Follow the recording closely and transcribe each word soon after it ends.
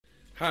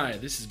Hi,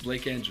 this is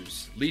Blake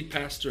Andrews, lead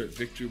pastor at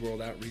Victory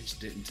World Outreach,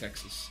 Denton,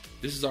 Texas.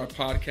 This is our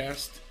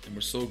podcast, and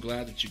we're so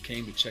glad that you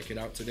came to check it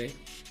out today.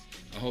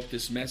 I hope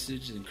this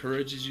message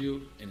encourages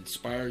you and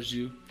inspires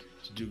you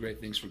to do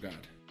great things for God.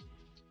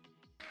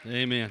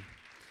 Amen.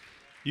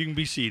 You can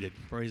be seated.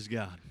 Praise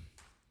God.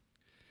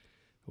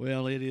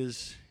 Well,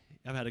 I've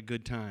had a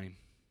good time.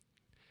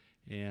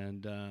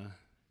 And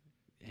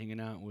hanging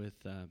out with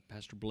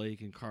Pastor Blake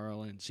and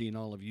Carla and seeing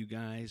all of you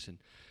guys. And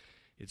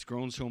it's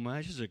grown so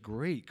much. It's a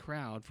great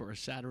crowd for a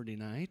Saturday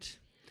night.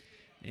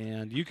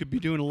 And you could be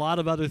doing a lot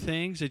of other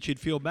things that you'd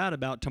feel bad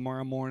about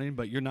tomorrow morning,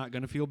 but you're not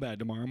going to feel bad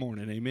tomorrow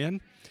morning. Amen?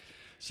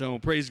 So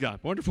praise God.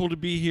 Wonderful to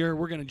be here.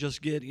 We're going to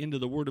just get into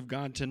the Word of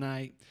God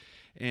tonight.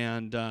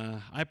 And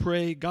I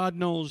pray God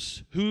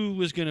knows who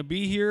was going to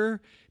be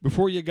here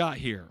before you got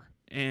here.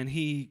 And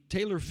He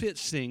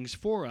tailor-fits things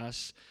for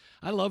us.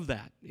 I love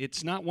that.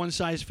 It's not one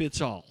size fits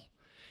all.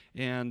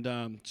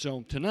 And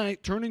so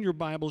tonight, turn in your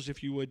Bibles,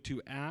 if you would,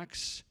 to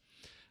Acts.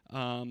 We're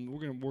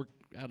going to work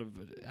out of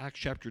Acts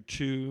chapter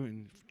 2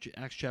 and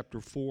Acts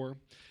chapter 4.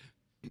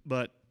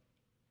 But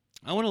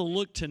I want to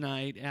look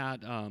tonight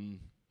at,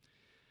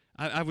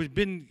 I've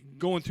been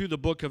going through the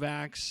book of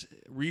Acts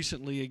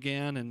recently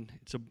again, and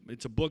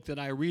it's a book that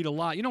I read a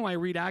lot. You know why I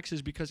read Acts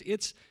is because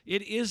it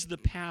is the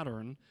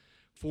pattern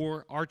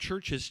for our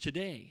churches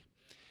today.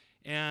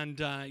 And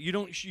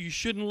you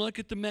shouldn't look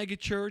at the mega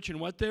church and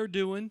what they're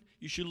doing.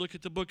 You should look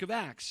at the book of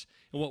Acts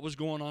and what was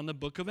going on in the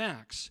book of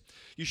Acts.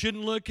 You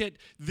shouldn't look at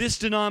this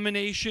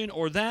denomination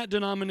or that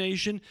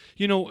denomination.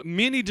 You know,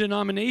 many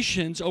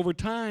denominations over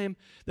time,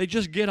 they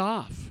just get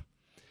off.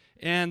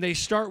 And they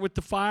start with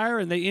the fire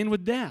and they end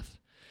with death.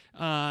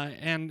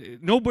 And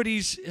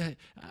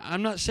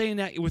I'm not saying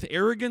that with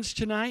arrogance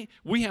tonight.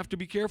 We have to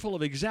be careful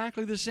of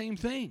exactly the same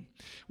thing.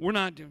 We're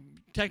not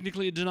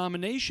technically a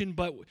denomination,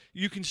 but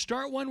you can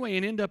start one way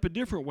and end up a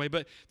different way.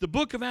 But the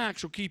book of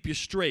Acts will keep you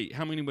straight.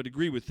 How many would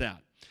agree with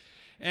that?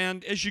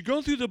 And as you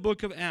go through the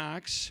book of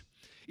Acts,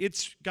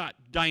 it's got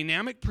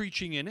dynamic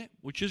preaching in it,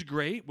 which is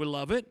great. We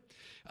love it.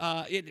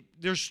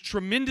 There's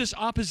tremendous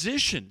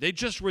opposition. They're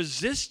just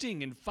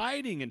resisting and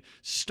fighting and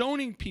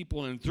stoning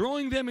people and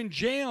throwing them in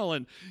jail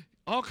and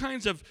all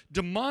kinds of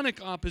demonic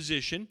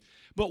opposition.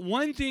 But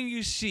one thing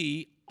you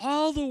see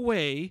all the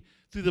way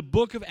through the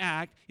book of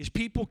Acts is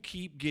people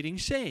keep getting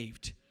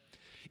saved.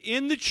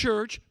 In the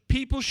church,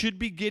 people should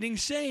be getting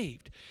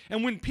saved.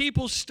 And when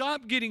people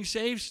stop getting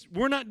saved,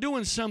 we're not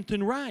doing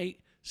something right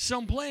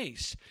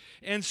someplace.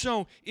 And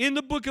so in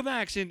the book of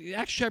Acts, in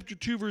Acts chapter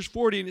 2, verse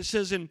 40, and it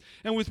says, and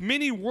with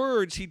many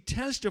words he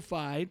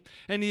testified,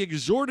 and he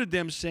exhorted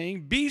them,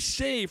 saying, Be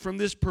saved from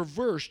this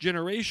perverse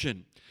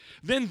generation.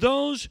 Then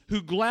those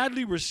who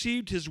gladly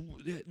received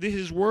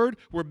his word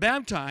were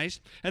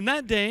baptized, and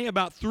that day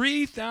about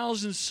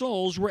 3,000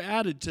 souls were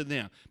added to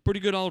them. Pretty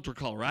good altar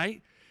call,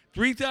 right?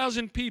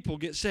 3,000 people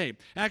get saved.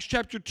 Acts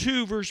chapter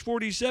 2, verse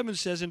 47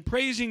 says, And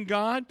praising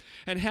God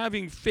and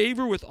having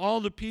favor with all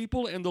the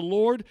people, and the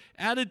Lord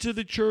added to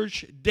the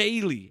church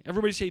daily.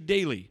 Everybody say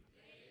daily.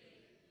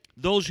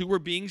 Those who were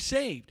being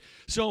saved.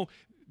 So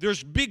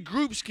there's big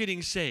groups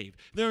getting saved.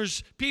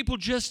 There's people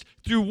just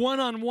through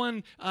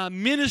one-on-one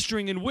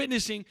ministering and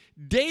witnessing.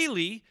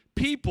 Daily,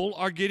 people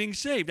are getting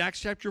saved.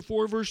 Acts chapter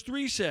 4, verse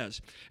 3 says,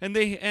 And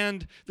they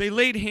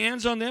laid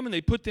hands on them, and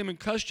they put them in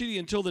custody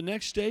until the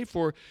next day,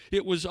 for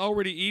it was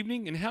already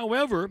evening. And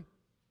however,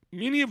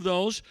 many of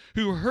those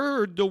who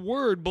heard the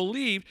word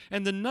believed,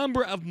 and the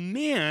number of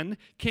men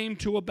came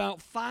to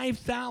about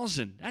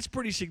 5,000. That's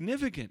pretty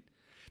significant.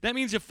 That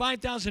means if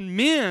 5,000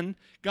 men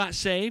got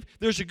saved,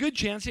 there's a good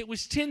chance it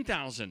was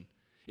 10,000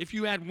 if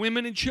you add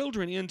women and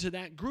children into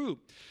that group.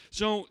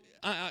 So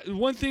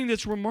one thing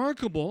that's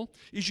remarkable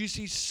is you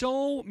see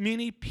so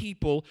many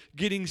people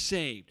getting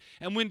saved.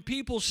 And when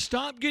people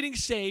stop getting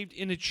saved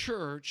in a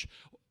church,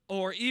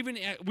 or even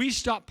we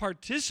stop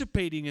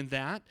participating in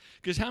that,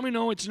 because how many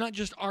know it's not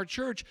just our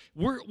church,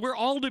 we're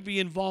all to be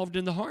involved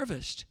in the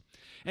harvest.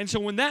 And so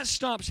when that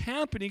stops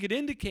happening, it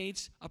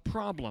indicates a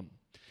problem.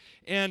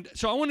 And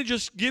so I want to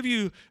just give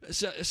you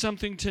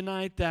something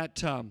tonight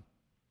that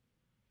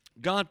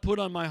God put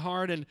on my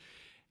heart. And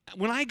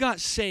when I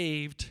got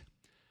saved,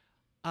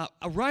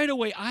 right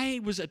away I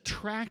was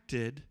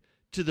attracted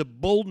to the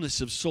boldness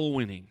of soul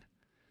winning.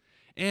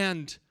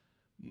 And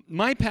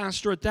my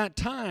pastor at that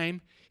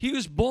time, he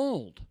was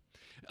bold.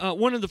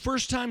 One of the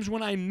first times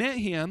when I met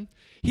him,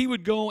 he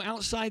would go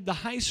outside the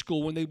high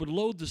school when they would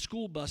load the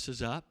school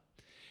buses up,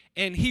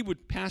 and he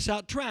would pass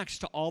out tracts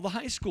to all the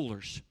high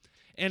schoolers.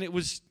 And it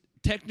was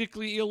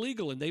technically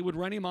illegal, and they would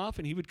run him off,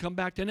 and he would come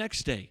back the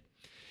next day.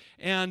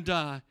 And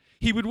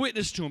he would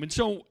witness to him. And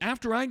so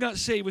after I got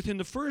saved, within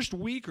the first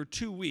week or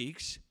 2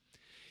 weeks,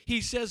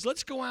 he says,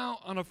 let's go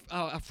out on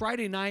a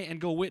Friday night and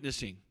go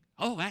witnessing.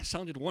 Oh, that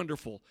sounded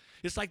wonderful.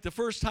 It's like the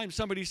first time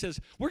somebody says,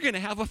 we're going to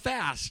have a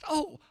fast.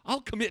 Oh, I'll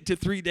commit to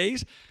 3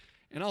 days.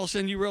 And all of a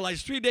sudden you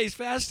realize 3 days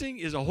fasting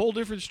is a whole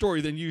different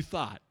story than you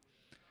thought.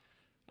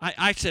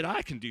 I said,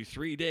 I can do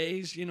 3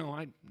 days. You know,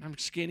 I'm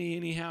skinny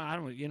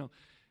anyhow.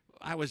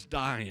 I was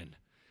dying.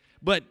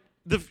 But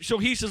so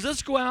he says,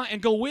 let's go out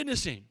and go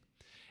witnessing.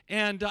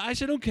 And I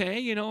said,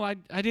 okay.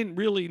 I didn't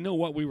really know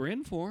what we were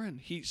in for.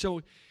 And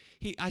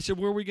I said,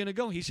 where are we going to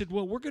go? He said,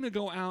 well, we're going to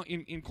go out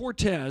in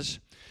Cortez,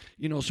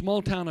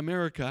 small town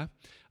America,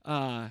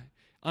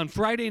 on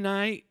Friday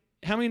night.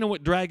 How many know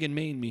what Dragon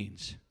Main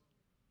means?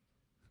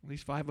 At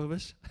least 5 of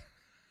us.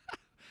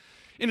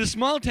 In a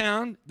small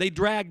town, they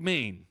drag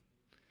Main.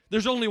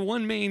 There's only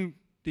one main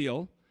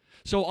deal.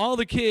 So all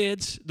the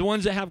kids, the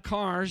ones that have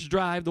cars,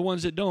 drive. The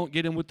ones that don't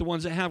get in with the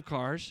ones that have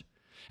cars.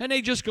 And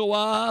they just go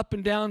up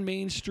and down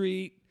Main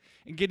Street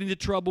and get into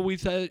trouble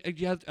with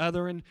each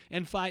other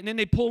and fight. And then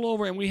they pull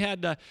over, and we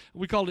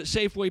called it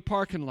Safeway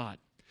parking lot.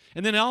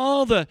 And then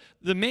all the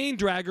main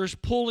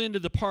draggers pull into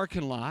the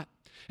parking lot,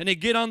 and they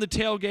get on the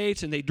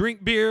tailgates, and they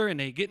drink beer, and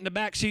they get in the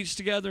back seats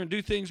together and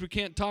do things we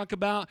can't talk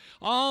about.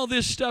 All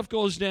this stuff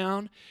goes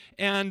down,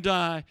 and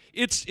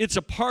it's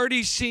a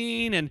party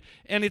scene, and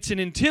it's an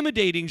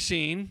intimidating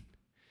scene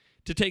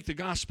to take the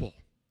gospel.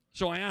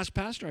 So I asked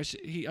Pastor, I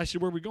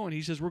said, where are we going?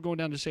 He says, we're going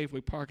down to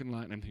Safeway parking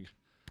lot. And I'm thinking,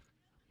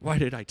 why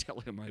did I tell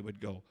him I would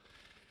go?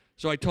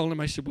 So I told him,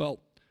 I said, well,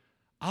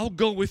 I'll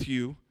go with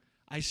you.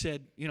 I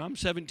said, I'm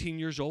 17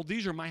 years old.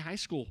 These are my high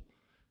school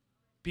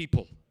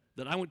people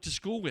that I went to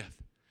school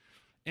with.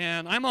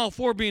 And I'm all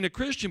for being a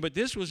Christian, but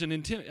this was an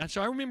intimidating.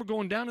 So I remember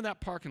going down to that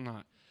parking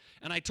lot,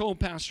 and I told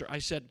Pastor, I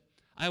said,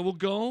 I will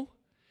go,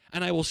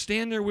 and I will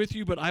stand there with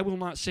you, but I will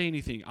not say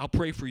anything. I'll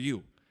pray for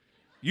you.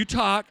 You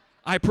talk,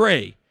 I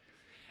pray.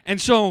 And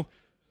so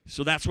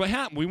that's what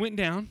happened. We went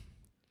down.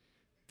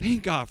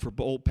 Thank God for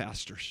old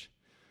pastors.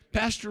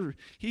 Pastor,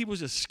 he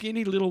was a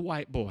skinny little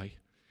white boy,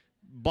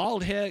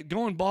 bald head,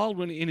 going bald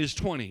when in his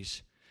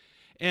 20s.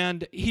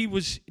 And he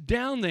was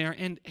down there,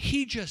 and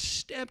he just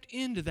stepped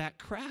into that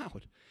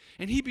crowd.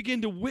 And he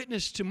began to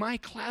witness to my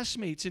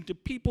classmates and to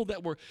people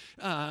that were,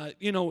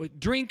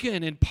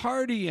 drinking and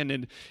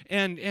partying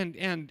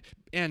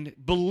and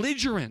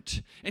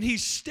belligerent. And he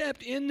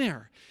stepped in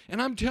there. And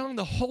I'm telling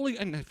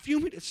and a few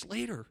minutes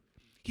later,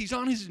 he's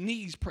on his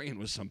knees praying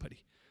with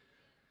somebody.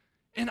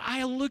 And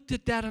I looked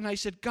at that and I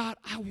said, God,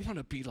 I want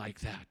to be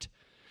like that.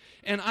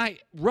 And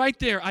right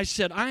there, I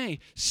said,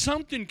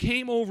 something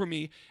came over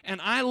me, and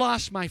I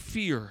lost my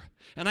fear.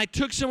 And I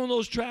took some of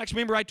those tracts.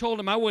 Remember, I told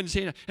him I wouldn't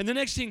say that. And the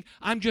next thing,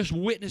 I'm just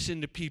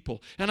witnessing to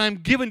people. And I'm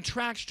giving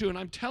tracts to, and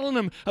I'm telling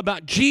them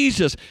about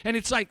Jesus. And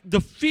it's like the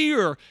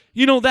fear,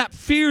 that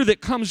fear that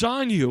comes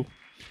on you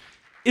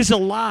is a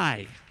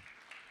lie.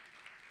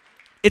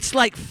 It's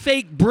like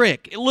fake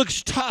brick. It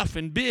looks tough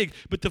and big,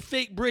 but the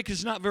fake brick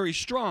is not very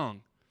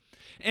strong.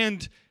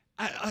 And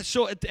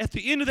so at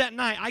the end of that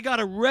night, I got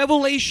a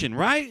revelation,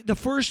 right? The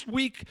first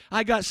week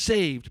I got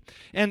saved.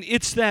 And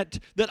it's that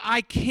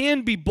I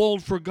can be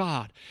bold for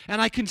God. And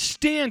I can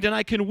stand and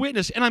I can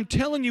witness. And I'm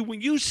telling you,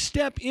 when you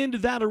step into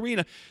that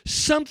arena,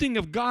 something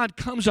of God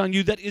comes on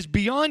you that is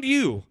beyond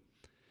you.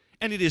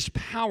 And it is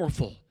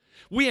powerful.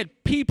 We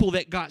had people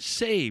that got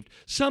saved.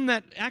 Some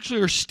that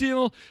actually are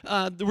still,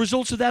 the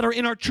results of that are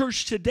in our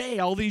church today,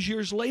 all these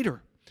years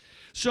later.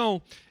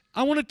 So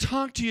I want to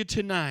talk to you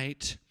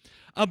tonight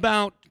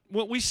about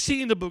what we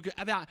see in the book,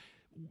 about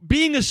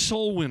being a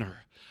soul winner,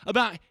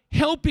 about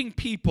helping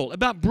people,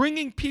 about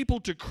bringing people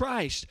to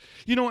Christ.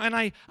 And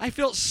I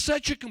felt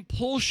such a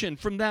compulsion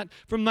from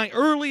my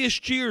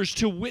earliest years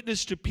to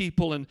witness to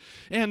people.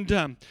 And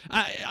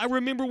I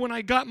remember when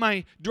I got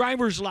my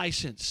driver's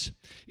license,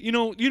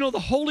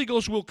 the Holy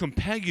Ghost will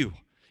compel you.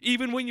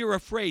 Even when you're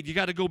afraid, you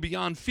got to go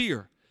beyond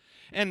fear.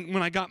 And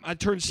when I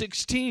turned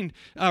 16,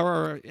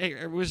 or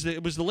it was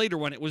the later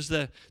one. It was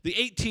the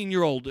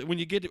 18-year-old when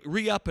you get to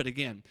re-up it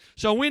again.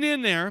 So I went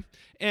in there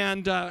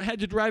and had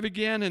to drive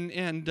again,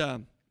 and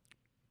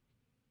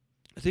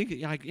I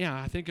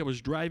think I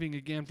was driving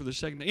again for the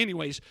second.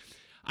 Anyways,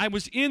 I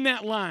was in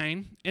that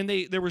line, and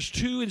there was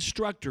 2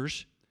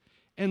 instructors,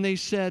 and they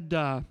said,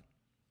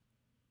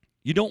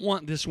 "You don't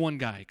want this one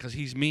guy because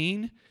he's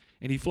mean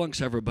and he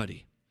flunks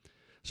everybody."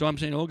 So I'm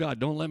saying, "Oh God,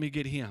 don't let me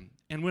get him."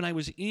 And when I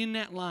was in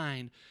that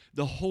line,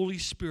 the Holy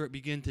Spirit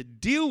began to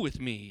deal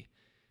with me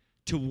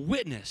to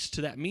witness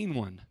to that mean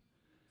one.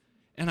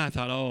 And I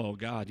thought, oh,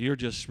 God, you're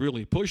just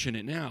really pushing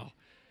it now.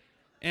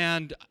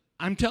 And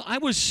I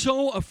was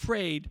so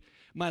afraid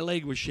my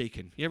leg was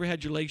shaking. You ever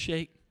had your leg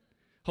shake?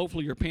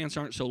 Hopefully your pants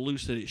aren't so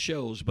loose that it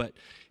shows. But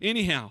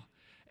anyhow,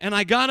 and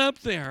I got up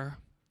there,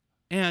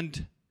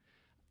 and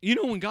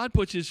when God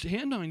puts his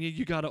hand on you,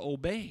 you got to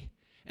obey.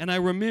 And I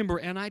remember,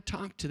 and I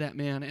talked to that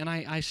man, and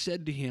I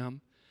said to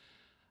him,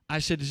 I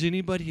said, "Does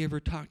anybody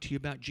ever talk to you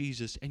about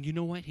Jesus?" And you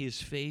know what?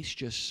 His face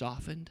just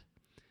softened.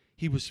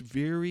 He was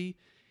very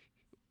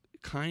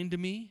kind to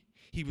me.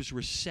 He was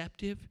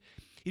receptive.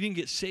 He didn't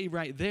get saved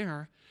right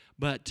there,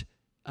 but,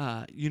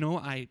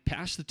 I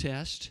passed the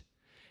test,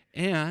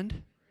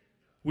 and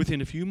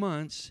within a few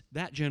months,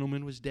 that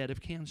gentleman was dead of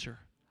cancer.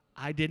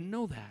 I didn't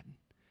know that.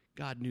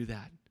 God knew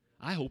that.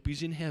 I hope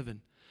he's in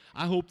heaven.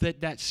 I hope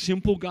that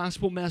simple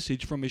gospel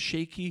message from a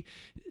shaky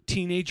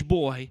teenage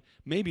boy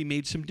maybe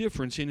made some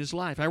difference in his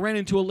life. I ran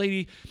into a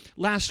lady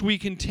last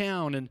week in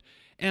town,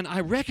 and I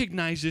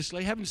recognized this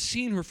lady. I haven't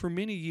seen her for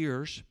many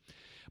years,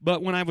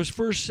 But when I was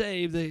first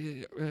saved,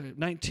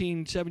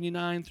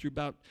 1979 through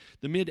about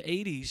the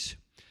mid-'80s,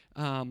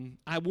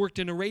 I worked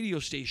in a radio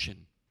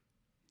station.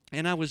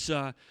 And I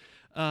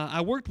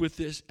worked with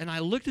this, and I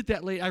looked at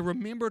that lady. I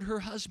remembered her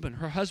husband.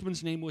 Her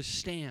husband's name was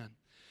Stan.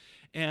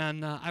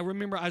 And I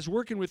remember I was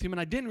working with him,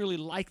 and I didn't really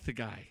like the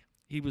guy.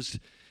 He was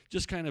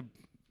just kind of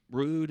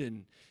rude.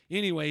 And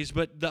anyways,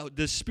 but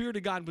the Spirit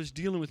of God was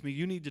dealing with me.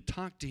 You need to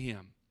talk to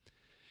him.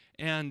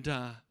 And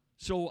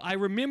so I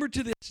remember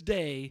to this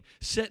day,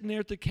 sitting there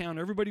at the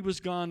counter. Everybody was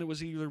gone. It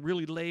was either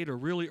really late or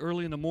really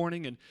early in the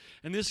morning.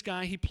 And this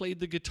guy, he played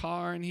the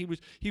guitar, and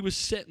he was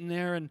sitting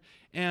there.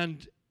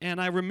 And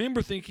I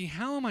remember thinking,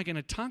 how am I going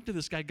to talk to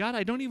this guy? God,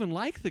 I don't even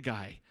like the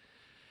guy.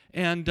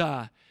 And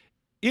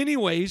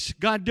anyways,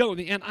 God dealt with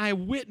me, and I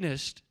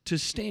witnessed to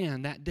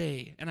Stan that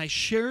day, and I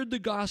shared the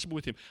gospel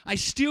with him. I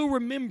still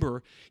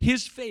remember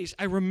his face.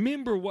 I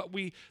remember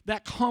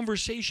that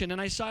conversation,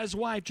 and I saw his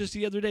wife just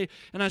the other day,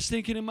 and I was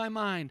thinking in my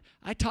mind,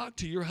 I talked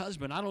to your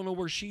husband. I don't know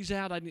where she's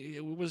at.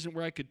 It wasn't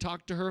where I could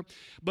talk to her,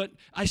 but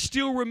I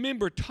still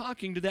remember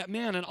talking to that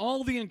man and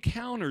all the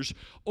encounters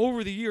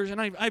over the years,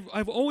 and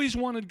I've always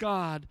wanted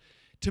God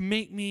to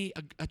make me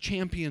a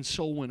champion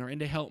soul winner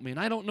and to help me. And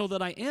I don't know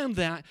that I am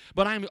that,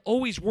 but I'm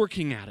always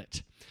working at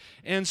it.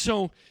 And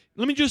so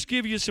let me just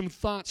give you some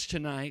thoughts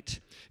tonight.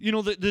 You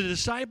know, the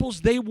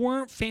disciples, they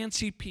weren't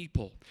fancy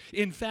people.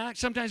 In fact,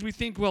 sometimes we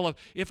think, well,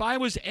 if I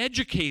was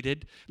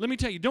educated, let me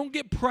tell you, don't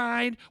get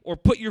pride or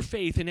put your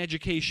faith in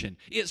education.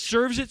 It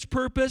serves its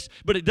purpose,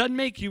 but it doesn't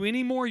make you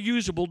any more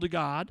usable to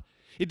God.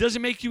 It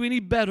doesn't make you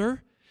any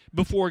better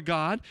before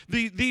God.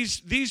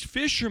 These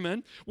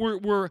fishermen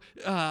were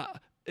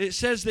it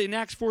says that in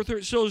Acts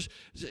 4:30,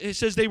 it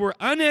says they were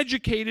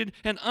uneducated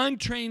and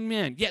untrained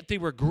men, yet they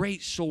were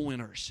great soul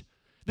winners.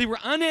 They were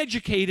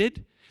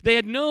uneducated. They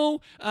had no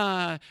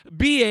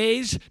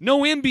BAs, no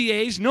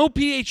MBAs, no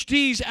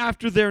PhDs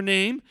after their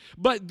name,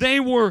 but they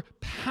were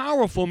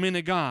powerful men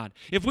of God.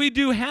 If we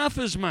do half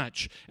as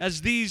much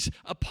as these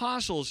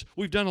apostles,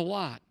 we've done a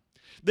lot.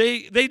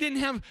 They didn't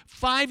have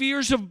 5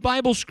 years of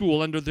Bible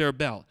school under their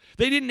belt.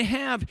 They didn't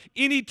have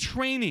any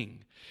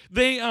training.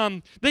 They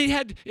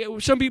had,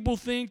 some people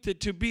think that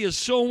to be a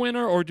soul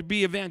winner or to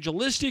be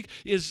evangelistic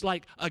is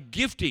like a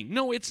gifting.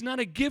 No, it's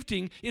not a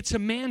gifting, it's a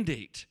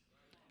mandate.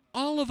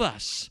 All of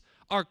us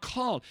are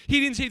called. He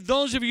didn't say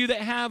those of you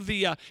that have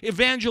the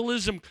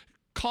evangelism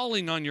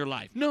calling on your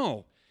life.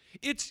 No,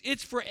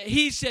 it's for,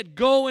 he said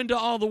go into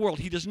all the world.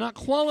 He does not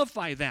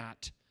qualify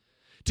that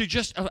to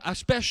just a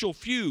special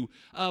few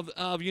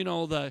of you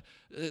know, the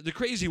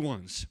crazy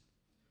ones.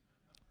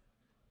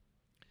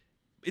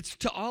 It's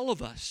to all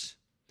of us.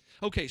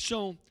 Okay,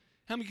 so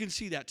how many can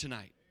see that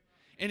tonight?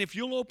 And if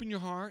you'll open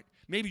your heart,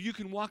 maybe you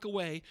can walk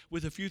away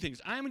with a few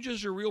things. I'm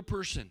just a real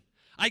person.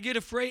 I get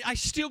afraid. I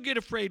still get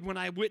afraid when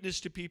I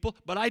witness to people,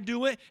 but I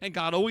do it, and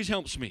God always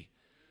helps me.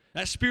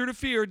 That spirit of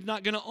fear is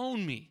not going to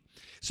own me.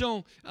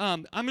 So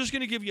I'm just going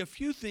to give you a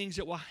few things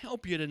that will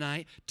help you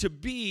tonight to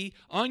be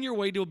on your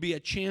way to be a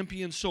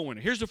champion soul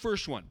winner. Here's the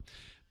first one.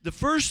 The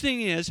first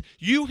thing is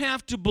you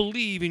have to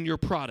believe in your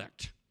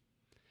product.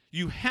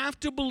 You have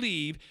to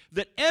believe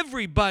that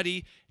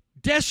everybody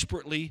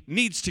desperately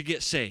needs to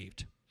get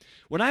saved.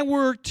 When I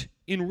worked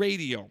in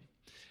radio,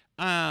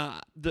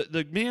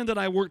 the man that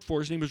I worked for,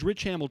 his name was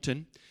Rich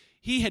Hamilton,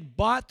 he had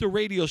bought the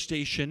radio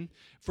station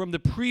from the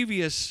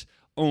previous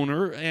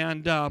owner,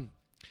 and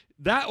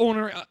that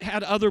owner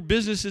had other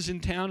businesses in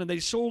town, and they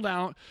sold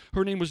out.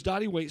 Her name was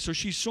Dottie Waite, so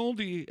she sold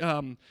the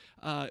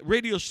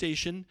radio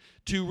station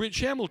to Rich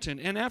Hamilton.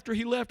 And after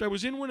he left, I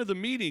was in one of the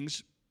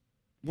meetings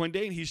one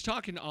day, and he's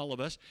talking to all of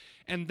us,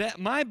 and that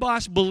my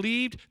boss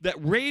believed that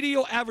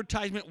radio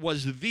advertisement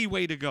was the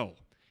way to go.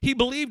 He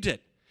believed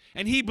it.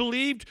 And he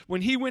believed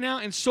when he went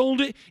out and sold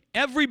it,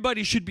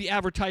 everybody should be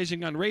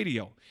advertising on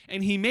radio.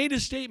 And he made a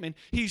statement.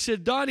 He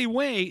said, Dottie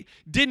Waite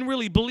didn't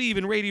really believe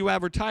in radio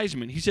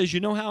advertisement. He says, you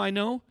know how I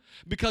know?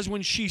 Because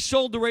when she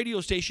sold the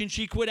radio station,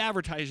 she quit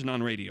advertising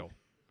on radio.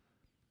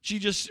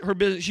 Her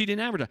business, she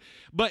didn't advertise.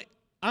 But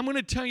I'm going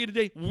to tell you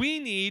today, we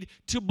need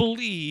to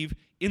believe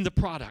in the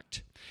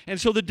product. And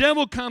so the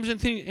devil comes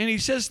and he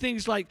says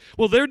things like,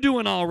 well, they're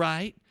doing all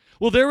right.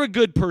 Well, they're a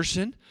good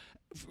person.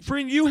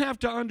 Friend, you have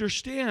to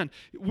understand,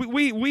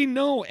 we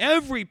know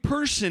every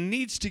person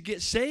needs to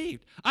get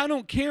saved. I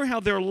don't care how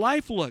their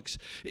life looks.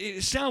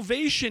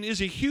 Salvation is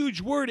a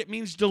huge word. It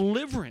means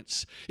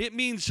deliverance. It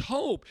means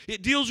hope.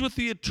 It deals with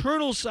the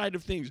eternal side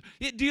of things.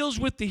 It deals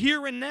with the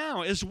here and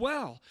now as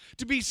well.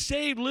 To be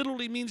saved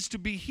literally means to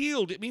be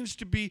healed. It means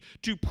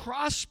to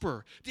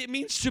prosper. It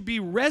means to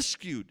be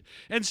rescued.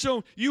 And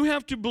so you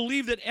have to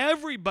believe that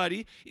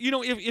everybody,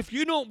 if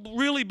you don't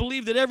really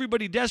believe that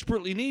everybody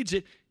desperately needs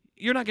it,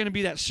 you're not going to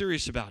be that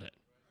serious about it.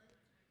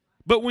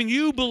 But when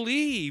you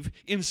believe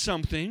in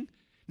something,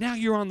 now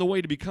you're on the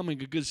way to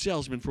becoming a good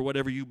salesman for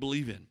whatever you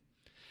believe in.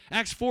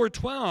 Acts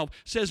 4:12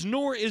 says,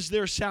 nor is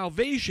there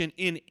salvation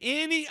in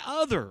any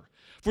other,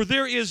 For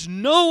there is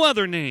no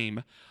other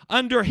name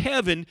under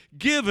heaven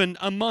given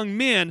among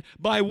men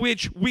by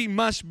which we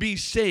must be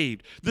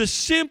saved. The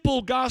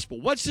simple gospel.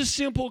 What's the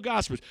simple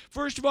gospel?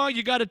 First of all,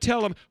 you got to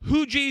tell them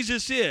who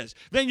Jesus is.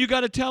 Then you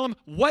got to tell them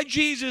what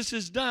Jesus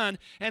has done.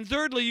 And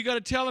thirdly, you got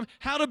to tell them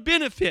how to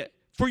benefit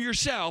for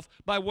yourself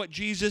by what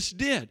Jesus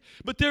did.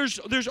 But there's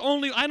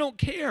only, I don't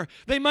care.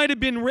 They might have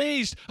been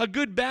raised a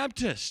good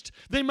Baptist.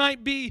 They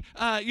might be,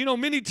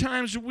 many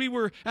times we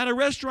were at a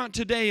restaurant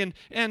today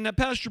and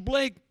Pastor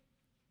Blake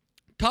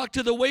talked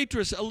to the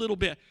waitress a little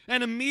bit,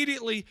 and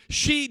immediately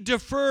she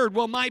deferred,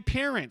 well, my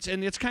parents,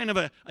 and it's kind of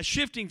a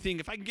shifting thing.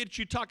 If I can get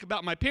you to talk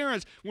about my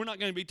parents, we're not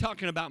going to be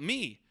talking about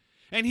me.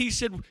 And he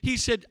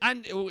said,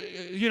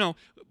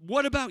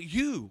 what about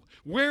you?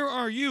 Where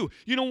are you?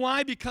 You know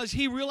why? Because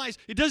he realized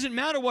it doesn't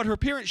matter what her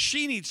parents,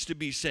 she needs to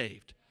be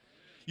saved.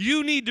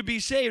 You need to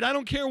be saved. I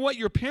don't care what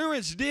your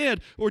parents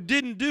did or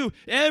didn't do.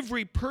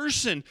 Every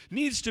person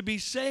needs to be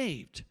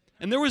saved.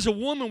 And there was a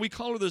woman, we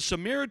call her the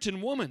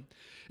Samaritan woman,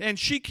 and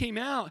she came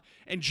out,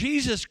 and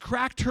Jesus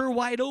cracked her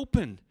wide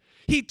open.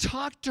 He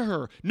talked to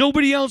her.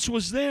 Nobody else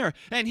was there.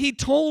 And he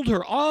told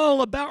her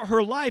all about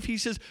her life. He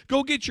says,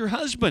 go get your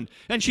husband.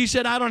 And she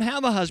said, I don't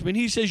have a husband.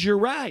 He says, you're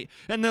right.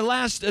 And the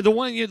last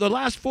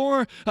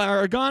four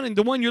are gone, and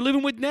the one you're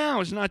living with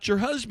now is not your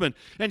husband.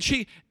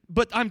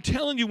 But I'm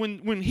telling you,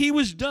 when he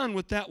was done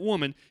with that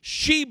woman,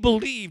 she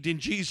believed in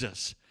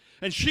Jesus.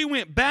 And she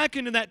went back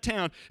into that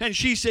town, and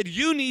she said,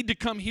 you need to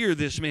come hear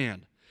this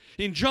man.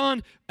 In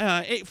John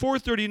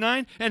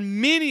 4:39, and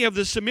many of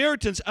the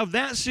Samaritans of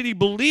that city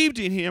believed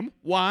in him.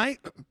 Why?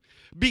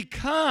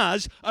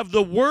 Because of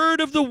the word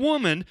of the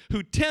woman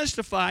who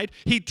testified,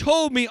 he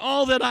told me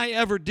all that I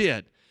ever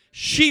did.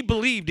 She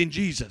believed in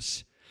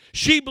Jesus.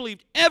 She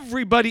believed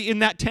everybody in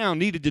that town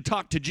needed to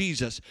talk to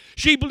Jesus.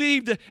 She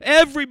believed that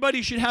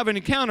everybody should have an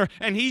encounter,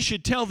 and he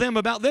should tell them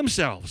about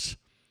themselves.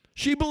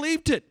 She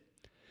believed it.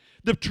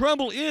 The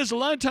trouble is, a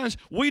lot of times,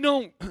 we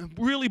don't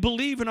really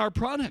believe in our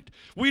product.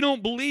 We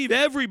don't believe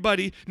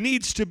everybody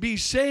needs to be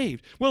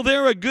saved. Well,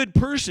 they're a good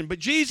person, but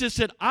Jesus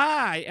said,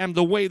 I am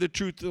the way, the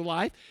truth, the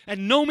life,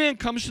 and no man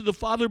comes to the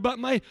Father but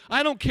me.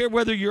 I don't care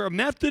whether you're a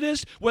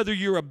Methodist, whether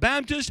you're a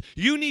Baptist,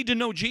 you need to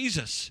know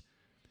Jesus.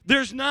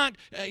 There's not,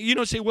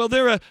 say, well,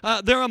 they're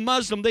a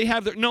Muslim, they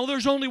have their, no,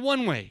 there's only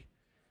one way.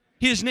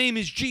 His name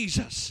is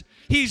Jesus.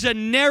 He's a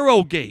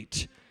narrow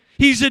gate.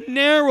 He's a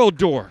narrow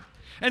door.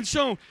 And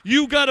so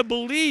you got to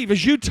believe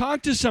as you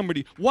talk to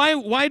somebody.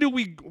 Why do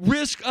we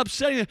risk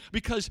upsetting them?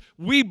 Because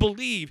we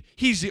believe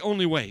he's the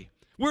only way.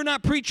 We're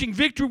not preaching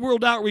Victory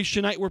World Outreach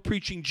tonight. We're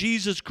preaching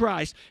Jesus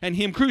Christ and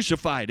him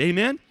crucified.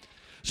 Amen?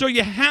 So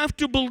you have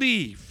to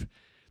believe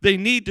they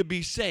need to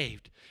be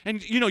saved.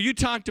 And, you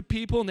talk to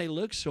people and they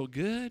look so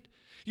good.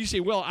 You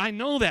say, well, I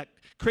know that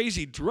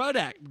crazy drug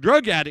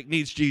addict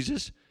needs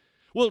Jesus.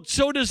 Well,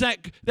 so does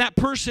that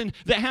person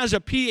that has a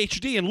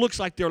PhD and looks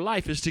like their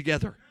life is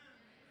together.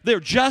 They're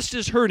just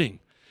as hurting.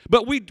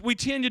 But we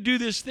tend to do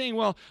this thing,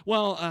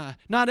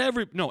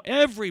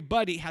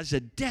 everybody has a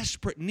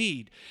desperate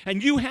need.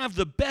 And you have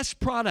the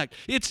best product.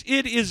 It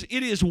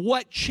is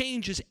what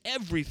changes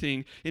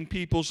everything in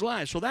people's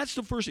lives. So that's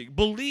the first thing.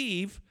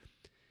 Believe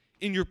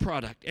in your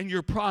product. And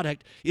your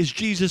product is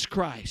Jesus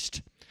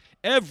Christ.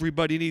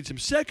 Everybody needs him.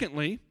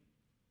 Secondly,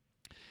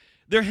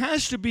 there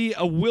has to be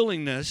a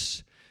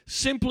willingness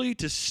simply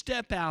to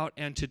step out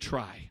and to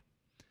try.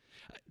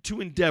 To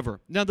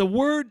endeavor. Now, the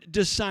word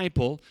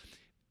disciple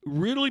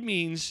really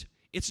means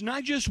it's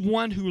not just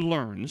one who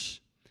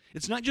learns.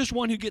 It's not just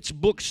one who gets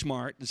book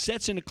smart and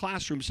sits in a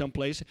classroom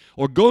someplace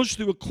or goes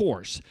through a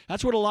course.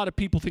 That's what a lot of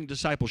people think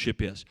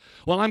discipleship is.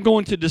 Well, I'm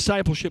going to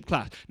discipleship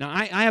class. Now,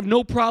 I have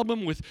no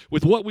problem with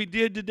what we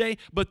did today,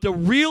 but the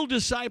real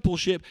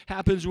discipleship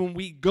happens when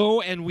we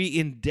go and we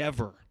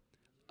endeavor.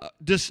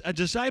 A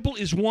disciple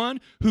is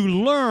one who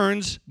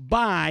learns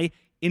by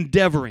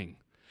endeavoring.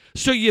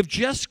 So you've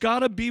just got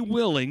to be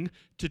willing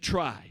to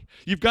try.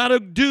 You've got to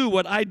do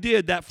what I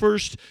did that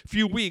first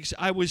few weeks.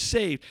 I was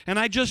saved. And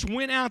I just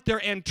went out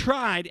there and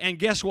tried, and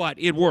guess what?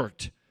 It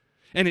worked.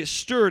 And it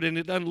stirred, and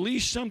it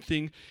unleashed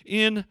something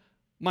in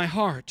my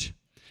heart.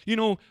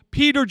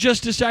 Peter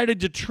just decided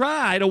to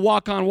try to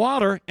walk on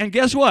water, and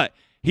guess what?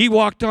 He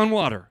walked on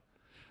water.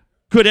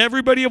 Could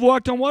everybody have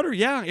walked on water?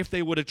 Yeah, if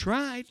they would have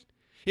tried.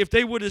 If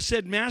they would have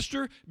said,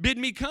 Master, bid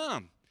me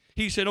come.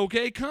 He said,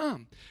 okay,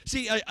 come.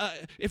 See,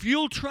 if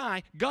you'll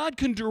try, God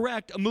can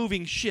direct a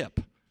moving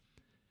ship.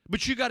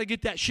 But you got to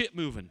get that ship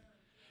moving.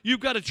 You've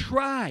got to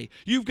try.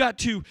 You've got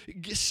to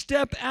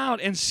step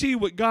out and see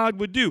what God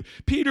would do.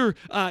 Peter,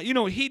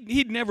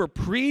 he'd never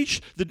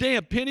preached the day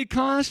of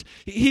Pentecost.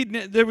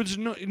 There was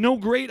no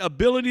great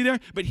ability there,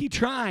 but he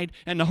tried,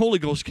 and the Holy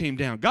Ghost came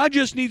down. God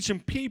just needs some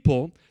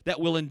people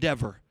that will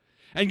endeavor.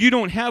 And you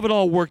don't have it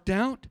all worked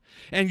out,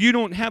 and you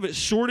don't have it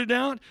sorted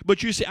out,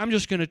 but you say, I'm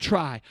just going to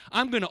try.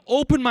 I'm going to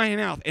open my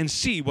mouth and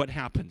see what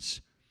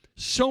happens.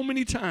 So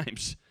many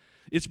times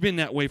it's been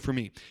that way for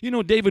me.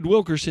 David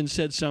Wilkerson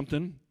said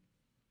something.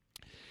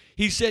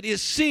 He said, it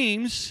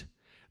seems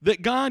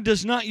that God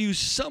does not use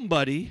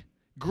somebody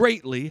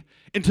greatly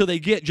until they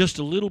get just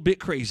a little bit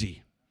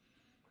crazy.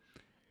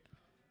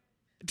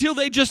 till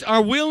they just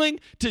are willing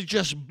to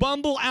just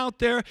bumble out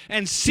there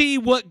and see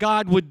what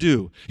God would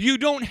do. You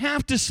don't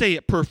have to say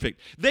it perfect.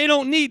 They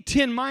don't need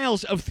 10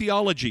 miles of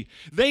theology.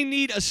 They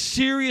need a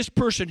serious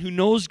person who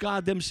knows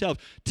God themselves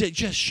to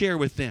just share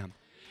with them.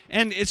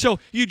 And so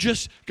you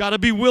just got to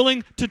be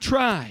willing to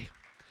try.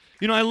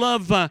 You know, I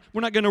love,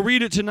 we're not going to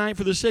read it tonight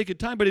for the sake of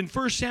time, but in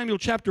 1 Samuel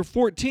chapter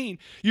 14,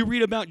 you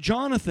read about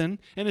Jonathan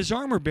and his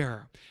armor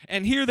bearer.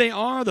 And here they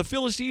are, the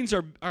Philistines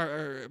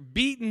are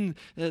beating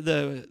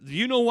the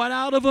you-know-what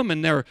out of them,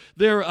 and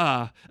they're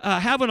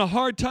having a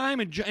hard time,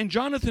 and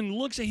Jonathan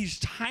looks, and he's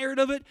tired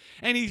of it,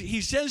 and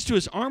he says to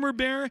his armor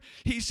bearer,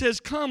 he says,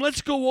 come,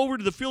 let's go over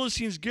to the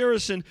Philistines'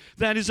 garrison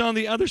that is on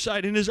the other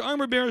side. And his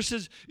armor bearer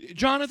says,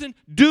 Jonathan,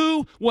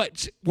 do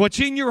what's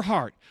in your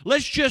heart.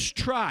 Let's just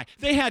try.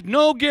 They had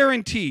no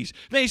guarantees.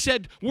 They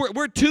said,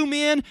 we're 2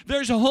 men,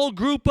 there's a whole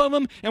group of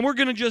them, and we're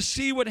going to just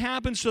see what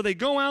happens. So they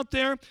go out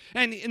there,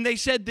 and they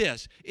said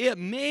this, it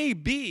may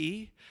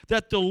be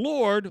that the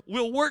Lord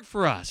will work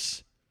for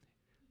us.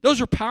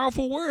 Those are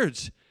powerful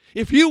words.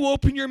 If you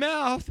open your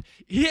mouth,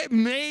 it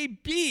may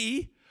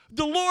be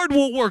the Lord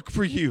will work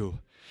for you.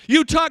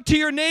 You talk to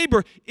your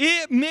neighbor,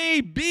 it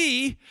may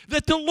be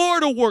that the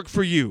Lord will work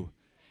for you.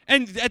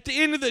 And at the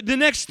end of the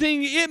next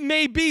thing, it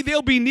may be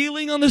they'll be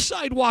kneeling on the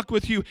sidewalk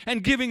with you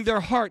and giving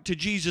their heart to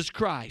Jesus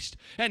Christ.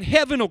 And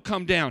heaven will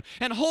come down,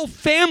 and whole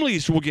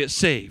families will get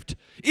saved.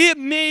 It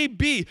may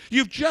be.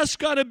 You've just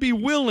got to be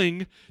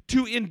willing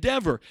to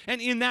endeavor. And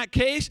in that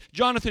case,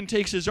 Jonathan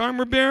takes his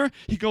armor bearer.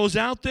 He goes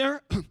out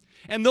there,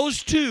 and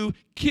those two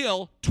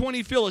kill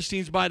 20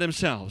 Philistines by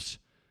themselves.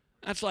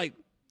 That's like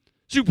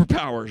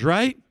superpowers,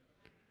 right?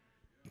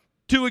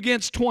 2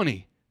 against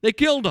 20. They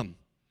killed them.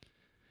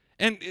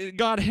 And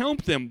God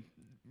helped them.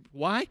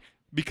 Why?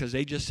 Because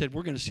they just said,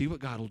 we're going to see what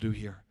God will do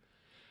here.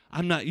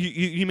 I'm not.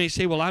 You may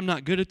say, well, I'm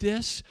not good at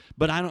this,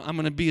 but I'm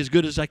going to be as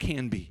good as I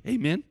can be.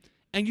 Amen?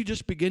 And you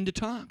just begin to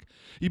talk.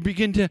 You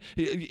begin to,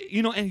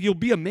 and you'll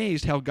be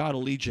amazed how God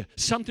will lead you.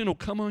 Something will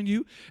come on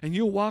you, and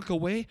you'll walk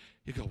away.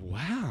 You go,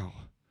 wow,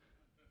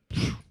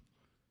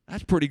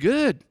 that's pretty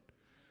good.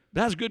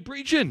 That's good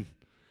preaching.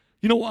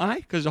 You know why?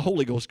 Because the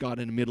Holy Ghost got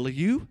in the middle of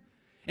you.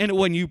 And it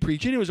wasn't you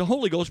preaching. It was the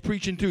Holy Ghost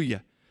preaching to you.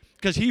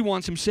 Because he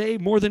wants them saved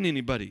more than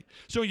anybody.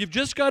 So you've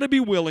just got to be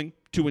willing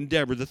to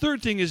endeavor. The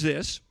third thing is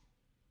this.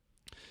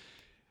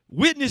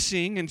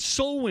 Witnessing and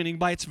soul winning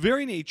by its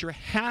very nature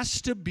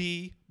has to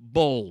be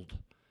bold.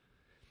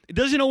 It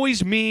doesn't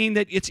always mean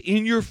that it's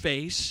in your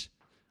face.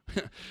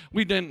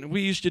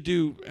 We used to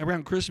do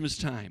around Christmas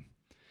time.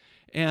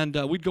 And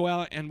we'd go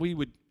out and we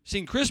would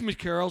sing Christmas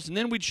carols, and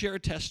then we'd share a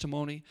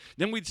testimony.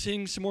 Then we'd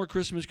sing some more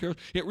Christmas carols.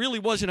 It really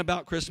wasn't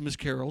about Christmas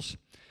carols,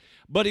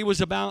 but it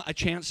was about a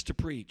chance to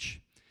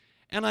preach.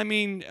 And I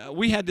mean,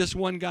 we had this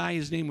one guy,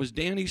 his name was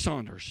Danny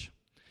Saunders.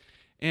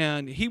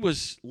 And he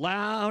was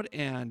loud,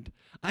 and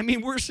I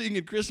mean, we're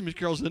singing Christmas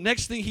carols. The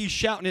next thing he's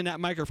shouting in that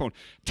microphone,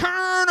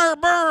 turn or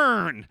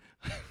burn.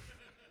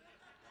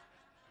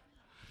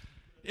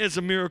 It's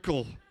a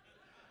miracle.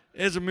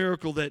 It's a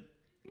miracle that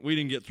we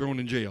didn't get thrown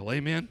in jail.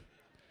 Amen?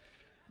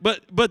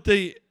 But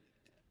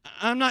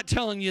I'm not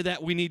telling you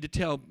that we need to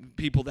tell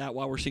people that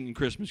while we're singing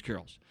Christmas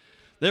carols.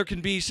 There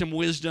can be some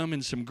wisdom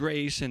and some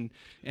grace and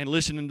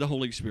listening to the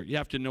Holy Spirit. You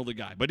have to know the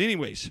guy. But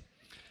anyways,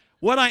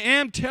 what I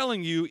am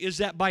telling you is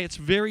that by its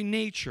very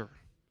nature,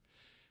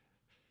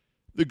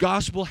 the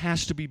gospel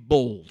has to be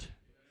bold.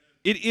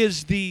 It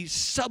is the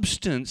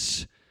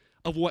substance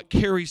of what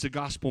carries the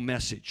gospel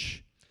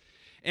message.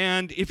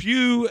 And if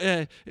you,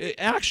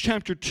 Acts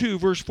chapter 2,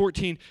 verse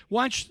 14,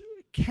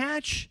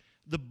 catch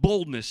the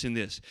boldness in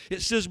this.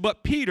 It says,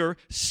 but Peter,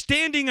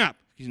 standing up.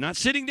 He's not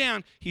sitting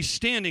down, he's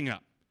standing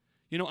up.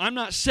 You know, I'm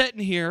not sitting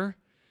here,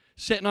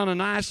 sitting on a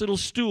nice little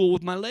stool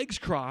with my legs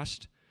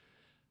crossed.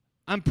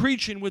 I'm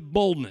preaching with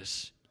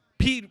boldness.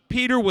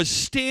 Peter was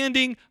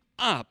standing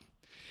up.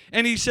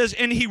 And he says,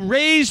 and he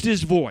raised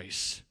his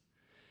voice.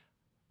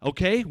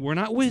 Okay, we're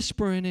not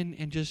whispering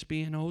and just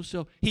being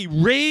so. He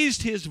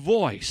raised his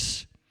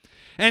voice.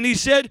 And he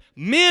said,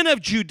 men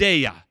of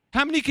Judea.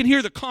 How many can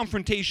hear the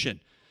confrontation?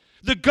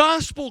 The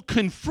gospel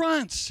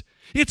confronts.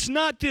 It's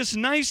not this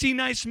nicey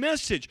nice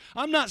message.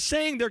 I'm not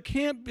saying there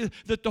can't be,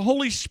 that the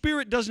Holy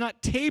Spirit does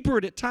not taper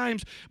it at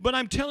times, but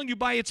I'm telling you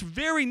by its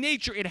very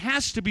nature, it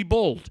has to be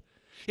bold.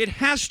 It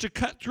has to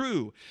cut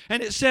through.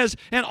 And it says,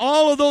 and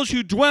all of those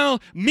who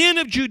dwell, men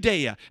of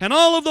Judea, and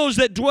all of those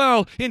that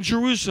dwell in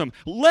Jerusalem,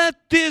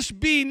 let this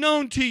be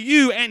known to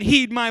you and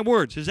heed my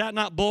words. Is that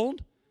not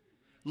bold?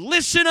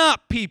 Listen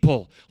up,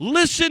 people.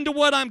 Listen to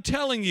what I'm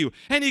telling you.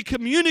 And he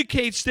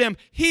communicates them,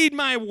 heed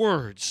my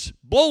words.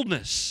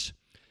 Boldness.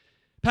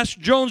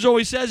 Pastor Jones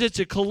always says it's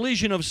a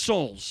collision of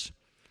souls.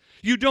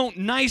 You don't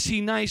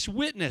nicey nice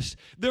witness.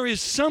 There is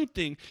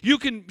something. You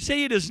can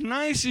say it as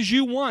nice as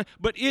you want,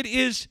 but it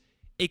is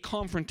a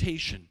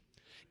confrontation.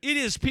 It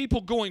is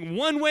people going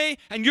one way,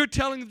 and you're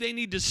telling them they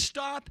need to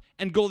stop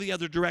and go the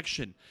other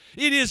direction.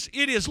 It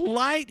is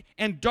light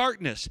and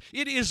darkness.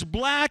 It is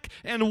black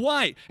and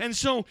white. And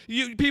so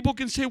people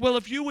can say, well,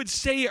 if you would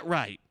say it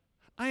right.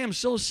 I am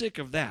so sick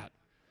of that.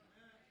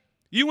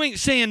 You ain't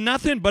saying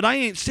nothing, but I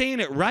ain't saying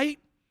it right?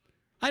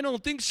 I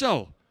don't think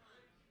so.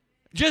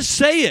 Just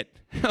say it,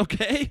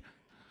 okay?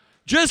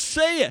 Just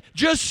say it.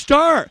 Just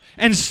start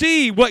and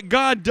see what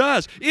God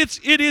does.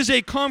 It is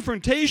a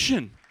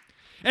confrontation.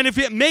 And if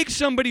it makes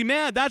somebody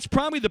mad, that's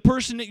probably the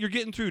person that you're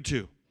getting through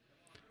to.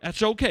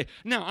 That's okay.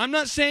 Now, I'm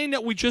not saying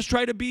that we just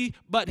try to be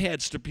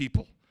buttheads to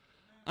people.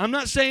 I'm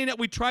not saying that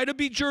we try to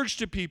be jerks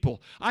to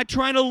people. I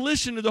try to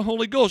listen to the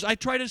Holy Ghost. I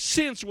try to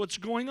sense what's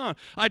going on.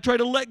 I try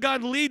to let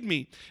God lead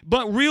me.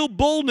 But real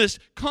boldness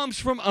comes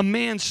from a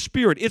man's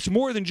spirit. It's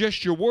more than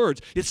just your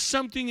words. It's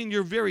something in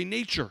your very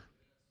nature.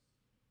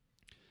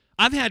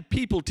 I've had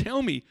people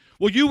tell me,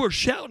 well, you were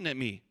shouting at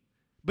me.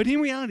 But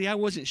in reality, I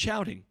wasn't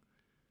shouting.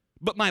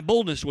 But my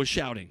boldness was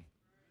shouting.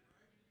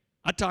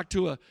 I talked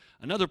to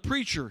another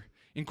preacher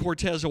in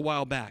Cortez a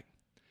while back.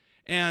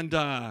 And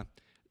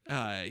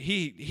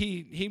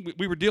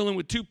we were dealing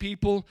with two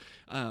people.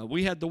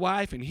 We had the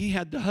wife and he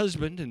had the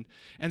husband.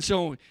 And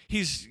so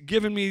he's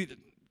given me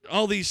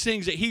all these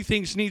things that he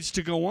thinks needs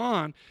to go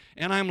on.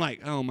 And I'm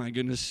like, oh my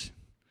goodness,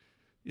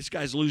 this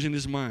guy's losing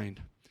his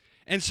mind.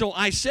 And so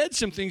I said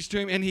some things to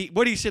him, and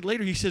what he said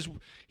later, he says,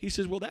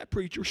 well, that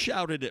preacher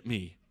shouted at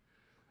me.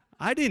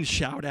 I didn't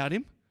shout at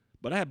him,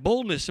 but I had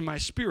boldness in my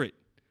spirit.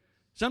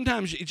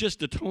 Sometimes it's just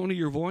the tone of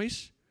your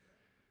voice.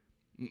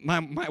 My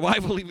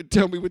wife will even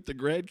tell me with the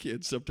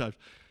grandkids sometimes.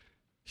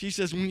 She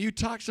says, when you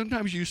talk,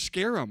 sometimes you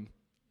scare them.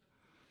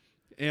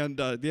 And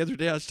the other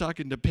day I was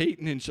talking to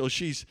Peyton, and so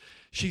she's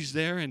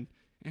there, and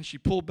she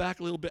pulled back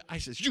a little bit. I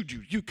says,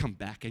 you come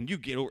back, and you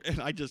get over. And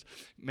I just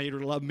made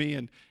her love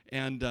me.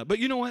 But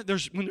you know what?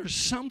 When there's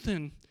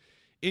something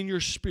in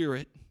your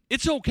spirit,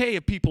 it's okay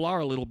if people are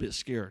a little bit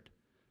scared.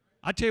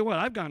 I tell you what,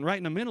 I've gone right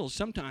in the middle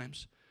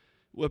sometimes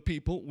with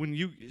people. When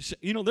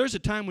there's a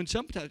time when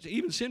sometimes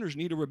even sinners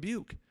need a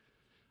rebuke.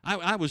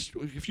 I was,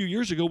 a few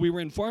years ago, we were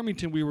in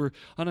Farmington. We were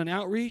on an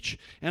outreach,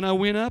 and I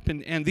went up,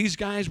 and these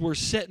guys were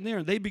sitting there,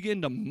 and they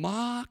began to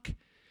mock.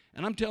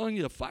 And I'm telling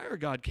you, the fire of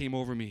God came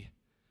over me.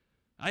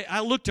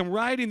 I looked them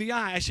right in the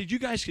eye. I said, you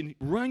guys can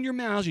run your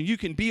mouths, and you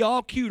can be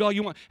all cute all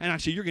you want. And I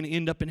said, you're going to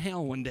end up in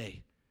hell one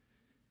day.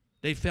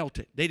 They felt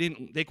it.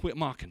 They quit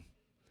mocking.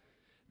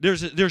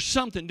 There's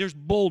something, there's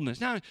boldness.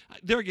 Now,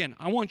 there again,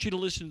 I want you to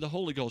listen to the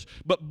Holy Ghost.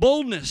 But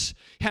boldness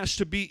has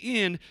to be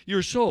in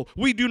your soul.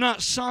 We do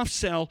not soft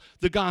sell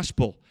the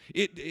gospel.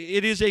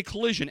 It is a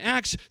collision.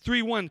 Acts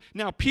 3:1.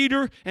 Now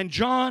Peter and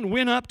John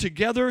went up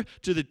together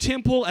to the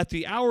temple at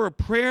the hour of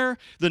prayer,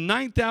 the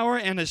 9th hour,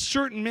 and a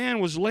certain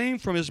man was lame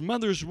from his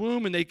mother's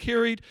womb, and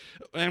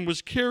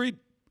was carried,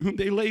 whom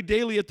they laid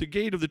daily at the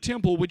gate of the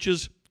temple, which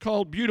is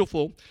called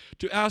Beautiful,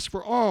 to ask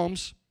for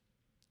alms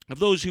of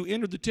those who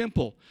entered the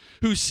temple,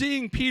 who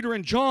seeing Peter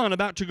and John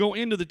about to go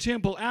into the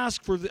temple,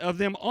 asked of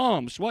them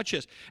alms. Watch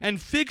this.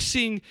 And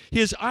fixing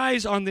his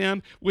eyes on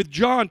them with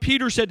John,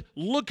 Peter said,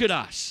 look at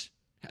us.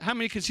 How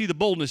many can see the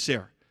boldness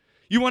there?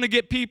 You want to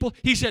get people?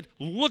 He said,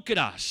 look at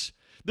us.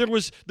 There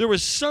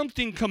was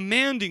something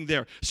commanding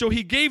there. So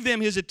he gave them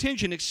his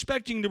attention,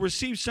 expecting to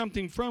receive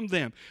something from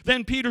them.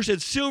 Then Peter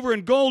said, silver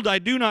and gold I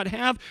do not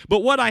have,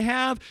 but what I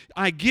have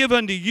I give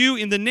unto you.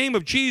 In the name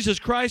of Jesus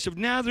Christ of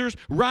Nazareth,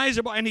 rise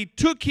up. And he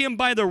took him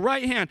by the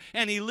right hand,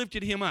 and he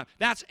lifted him up.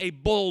 That's a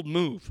bold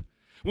move.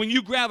 When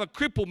you grab a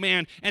crippled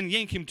man and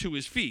yank him to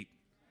his feet.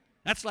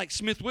 That's like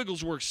Smith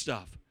Wigglesworth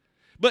stuff.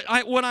 But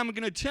what I'm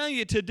going to tell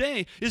you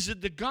today is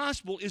that the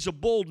gospel is a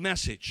bold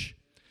message.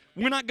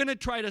 We're not going to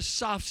try to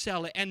soft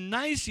sell it and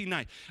nicey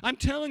nice. I'm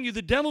telling you,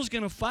 the devil's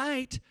going to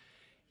fight.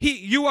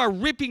 You are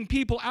ripping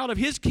people out of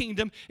his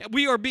kingdom.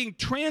 We are being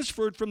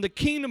transferred from the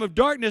kingdom of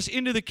darkness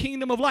into the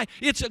kingdom of light.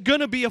 It's going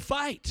to be a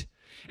fight.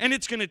 And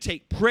it's going to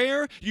take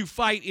prayer. You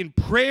fight in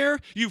prayer.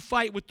 You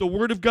fight with the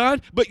word of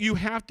God. But you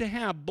have to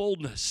have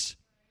boldness.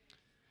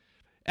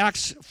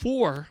 Acts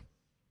 4.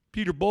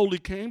 Peter boldly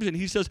came and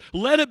he says,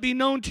 let it be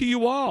known to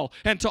you all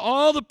and to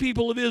all the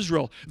people of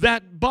Israel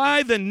that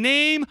by the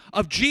name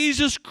of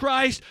Jesus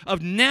Christ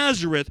of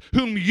Nazareth,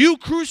 whom you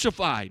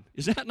crucified,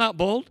 is that not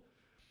bold?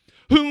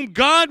 Whom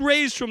God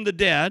raised from the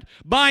dead,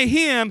 by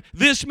him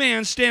this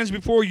man stands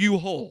before you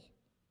whole.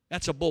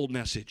 That's a bold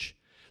message.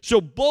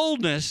 So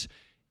boldness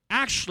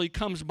actually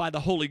comes by the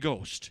Holy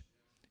Ghost.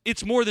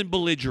 It's more than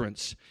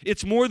belligerence.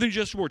 It's more than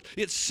just words.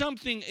 It's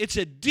something, it's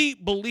a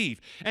deep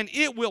belief. And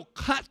it will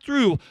cut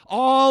through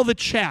all the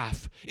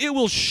chaff. It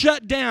will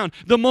shut down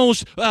the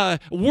most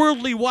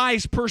worldly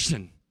wise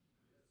person.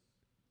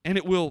 And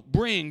it will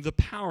bring the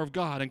power of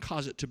God and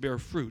cause it to bear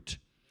fruit.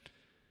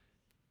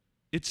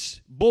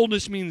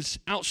 Boldness means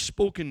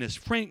outspokenness,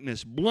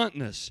 frankness,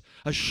 bluntness,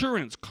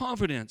 assurance,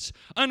 confidence,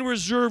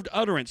 unreserved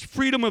utterance,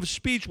 freedom of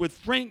speech with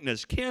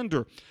frankness,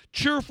 candor,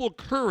 cheerful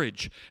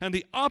courage, and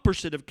the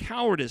opposite of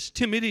cowardice,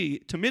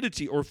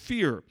 timidity, or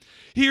fear.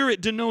 Here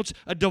it denotes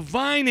a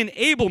divine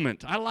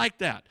enablement. I like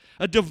that.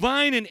 A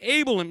divine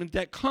enablement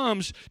that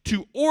comes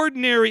to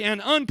ordinary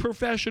and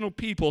unprofessional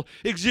people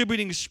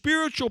exhibiting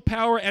spiritual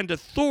power and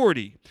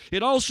authority.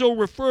 It also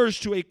refers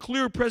to a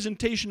clear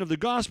presentation of the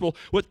gospel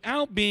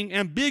without being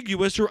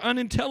ambiguous or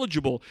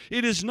unintelligible.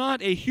 It is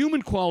not a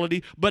human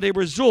quality, but a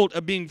result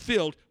of being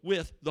filled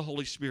with the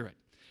Holy Spirit.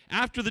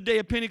 After the day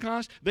of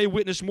Pentecost, they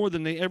witnessed more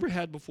than they ever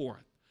had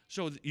before.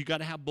 So you got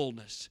to have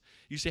boldness.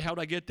 You say, how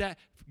do I get that?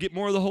 Get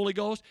more of the Holy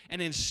Ghost,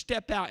 and then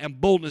step out, and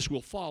boldness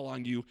will fall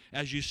on you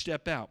as you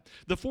step out.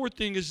 The fourth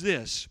thing is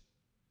this: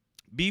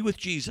 be with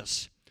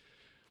Jesus.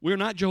 We're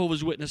not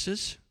Jehovah's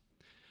Witnesses.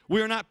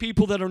 We're not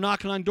people that are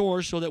knocking on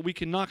doors so that we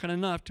can knock on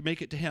enough to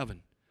make it to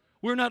heaven.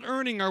 We're not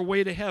earning our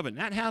way to heaven.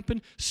 That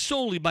happened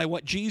solely by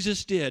what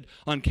Jesus did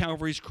on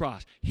Calvary's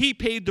cross. He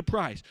paid the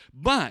price.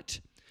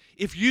 But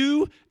if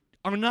you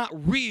are not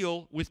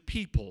real with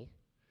people,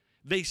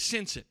 they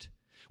sense it.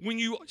 When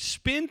you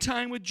spend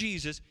time with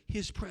Jesus,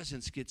 His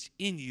presence gets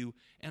in you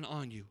and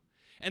on you.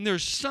 And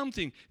there's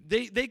something,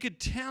 they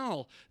could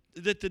tell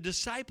that the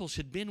disciples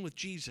had been with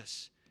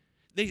Jesus.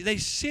 They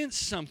sense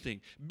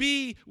something.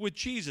 Be with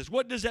Jesus.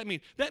 What does that mean?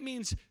 That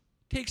means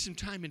take some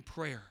time in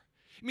prayer.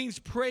 It means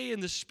pray in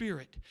the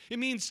Spirit. It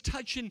means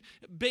touching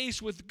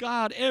base with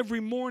God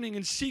every morning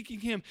and seeking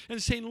Him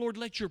and saying, Lord,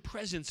 let your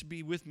presence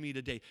be with me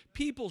today.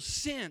 People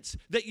sense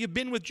that you've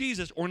been with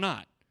Jesus or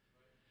not.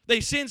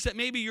 They sense that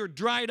maybe you're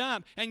dried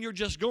up and you're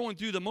just going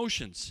through the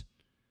motions.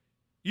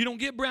 You don't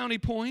get brownie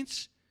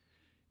points.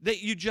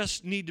 That you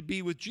just need to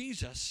be with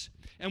Jesus.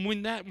 And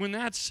when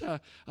that's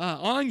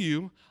on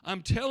you,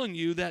 I'm telling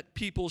you that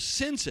people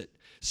sense it.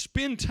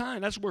 Spend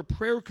time. That's where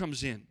prayer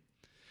comes in.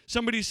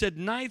 Somebody said,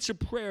 nights of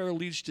prayer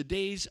leads to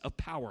days of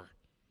power.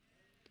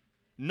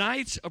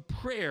 Nights of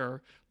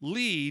prayer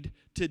lead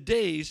to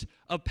days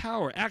of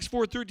power. Acts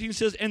 4:13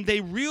 says, and they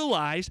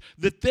realized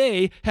that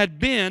they had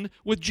been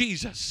with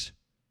Jesus.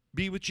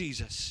 Be with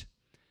Jesus.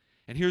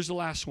 And here's the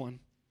last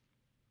one.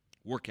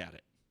 Work at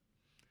it.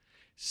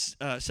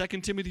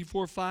 2 Timothy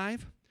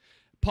 4:5,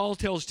 Paul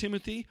tells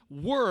Timothy,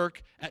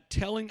 work at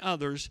telling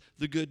others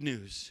the good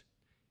news.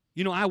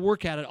 You know, I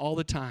work at it all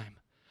the time.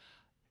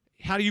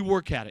 How do you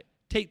work at it?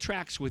 Take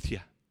tracts with you.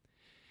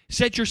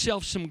 Set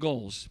yourself some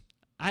goals.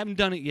 I haven't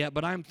done it yet,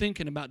 but I'm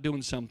thinking about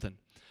doing something.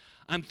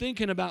 I'm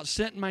thinking about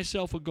setting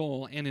myself a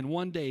goal and in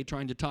one day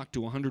trying to talk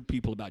to 100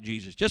 people about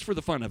Jesus, just for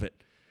the fun of it,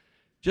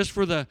 just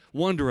for the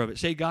wonder of it.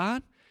 Say,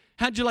 God,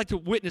 how'd you like to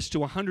witness to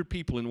 100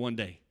 people in one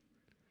day?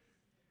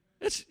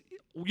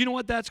 You know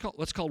what that's called?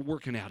 That's called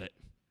working at it.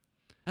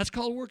 That's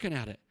called working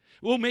at it.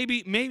 Well,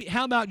 maybe.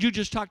 How about you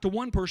just talk to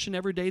one person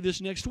every day this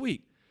next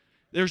week?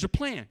 There's a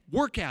plan.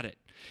 Work at it.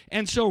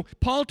 And so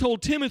Paul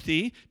told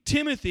Timothy,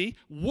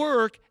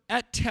 work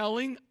at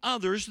telling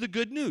others the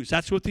good news.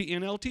 That's what the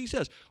NLT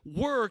says.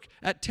 Work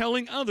at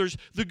telling others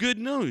the good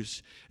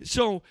news.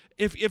 So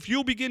if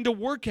you'll begin to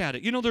work at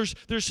it, you know, there's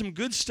some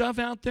good stuff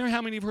out there.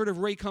 How many have heard of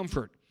Ray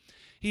Comfort?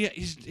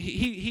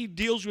 He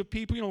deals with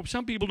people. You know,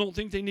 some people don't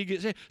think they need to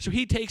get saved, so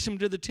he takes them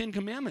to the 10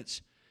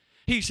 Commandments.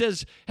 He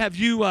says, have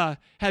you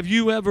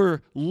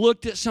ever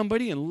looked at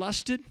somebody and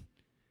lusted?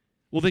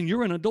 Well, then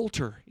you're an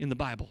adulterer in the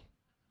Bible.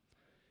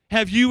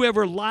 Have you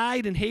ever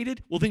lied and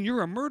hated? Well, then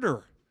you're a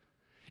murderer.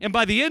 And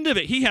by the end of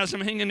it, he has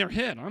them hanging their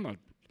head. I'm a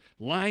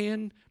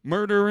lying,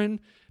 murdering,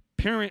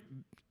 parent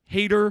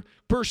hater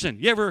person.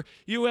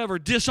 You ever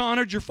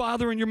dishonored your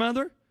father and your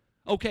mother?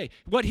 Okay,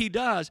 what he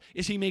does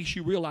is he makes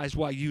you realize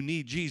why you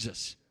need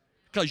Jesus.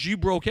 Because you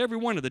broke every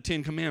one of the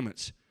 10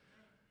 Commandments.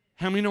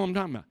 How many know what I'm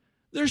talking about?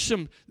 There's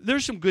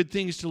some good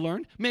things to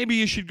learn. Maybe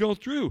you should go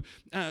through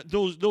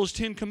those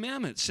 10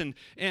 Commandments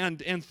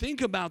and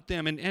think about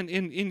them and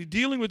in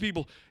dealing with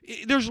people.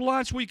 There's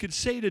lots we could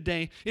say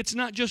today. It's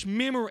not just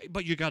memory,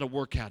 but you got to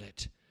work at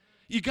it.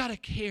 You got to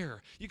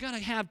care. You got to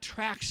have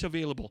tracts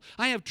available.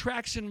 I have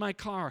tracts in my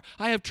car.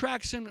 I have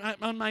tracts in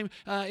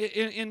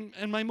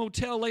my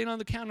motel laying on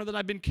the counter that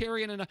I've been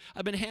carrying and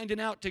I've been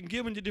handing out and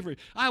giving to different.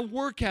 I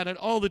work at it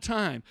all the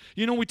time.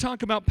 You know, we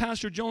talk about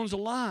Pastor Jones a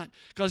lot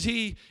because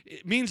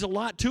it means a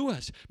lot to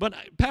us. But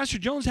Pastor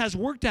Jones has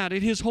worked at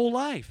it his whole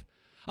life.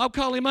 I'll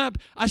call him up.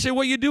 I say,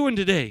 what are you doing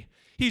today?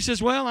 He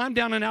says, well, I'm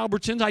down in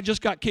Albertsons. I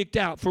just got kicked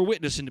out for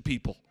witnessing to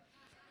people.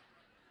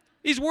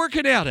 He's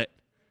working at it.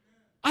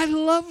 I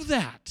love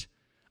that.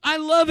 I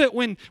love it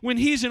when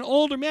he's an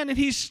older man and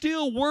he's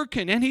still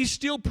working and he's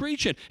still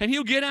preaching and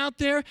he'll get out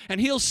there and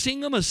he'll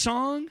sing them a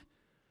song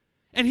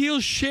and he'll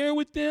share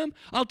with them.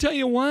 I'll tell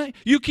you what,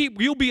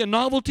 you'll be a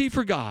novelty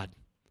for God.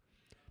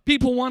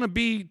 People want to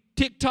be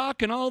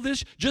TikTok and all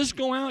this. Just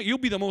go out. You'll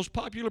be the most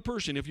popular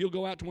person if you'll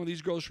go out to one of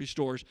these grocery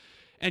stores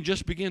and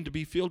just begin to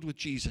be filled with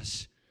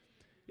Jesus.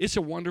 It's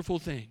a wonderful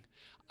thing.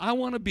 I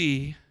want to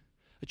be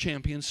a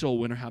champion soul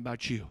winner. How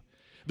about you?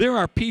 There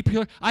are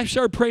people, I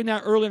started praying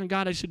that earlier, and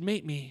God, I said,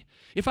 make me.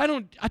 If I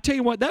don't, I tell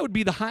you what, that would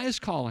be the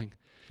highest calling.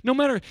 No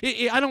matter,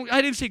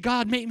 I didn't say,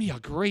 God, make me a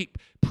great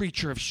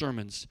preacher of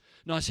sermons.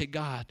 No, I said,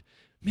 God,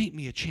 make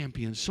me a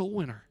champion soul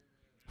winner.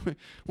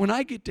 When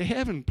I get to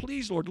heaven,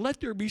 please, Lord, let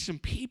there be some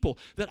people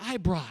that I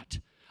brought.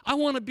 I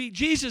want to be,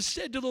 Jesus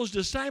said to those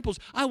disciples,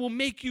 I will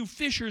make you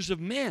fishers of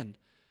men.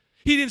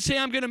 He didn't say,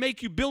 I'm going to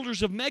make you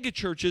builders of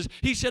megachurches.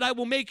 He said, I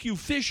will make you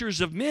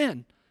fishers of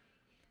men.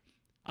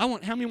 How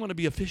many want to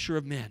be a fisher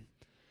of men?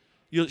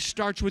 It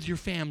starts with your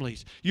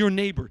families, your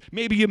neighbor.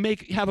 Maybe you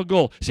have a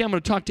goal. Say, I'm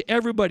going to talk to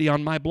everybody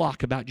on my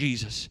block about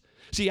Jesus.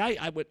 See,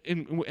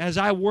 as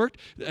I worked,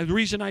 the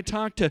reason I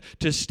talked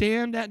to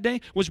Stan that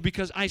day was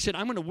because I said,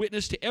 I'm going to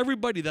witness to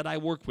everybody that I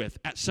work with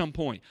at some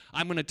point.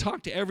 I'm going to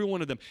talk to every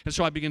one of them. And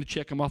so I began to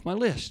check them off my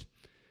list.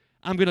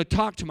 I'm going to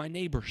talk to my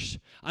neighbors.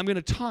 I'm going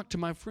to talk to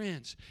my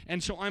friends.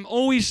 And so I'm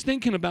always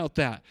thinking about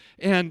that.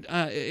 And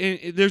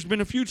there's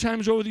been a few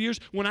times over the years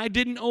when I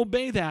didn't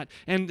obey that.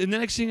 And the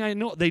next thing I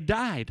know, they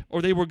died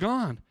or they were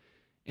gone.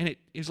 And it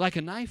is like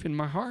a knife in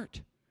my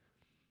heart.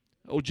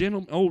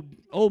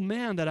 Old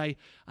man that I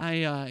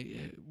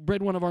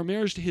bred one of our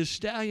mares to his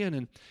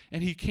stallion.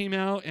 And he came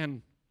out.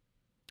 And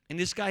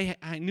this guy,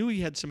 I knew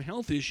he had some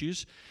health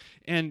issues.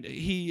 And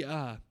he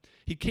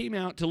came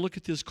out to look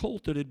at this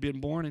colt that had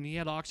been born, and he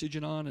had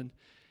oxygen on,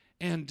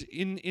 and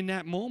in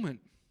that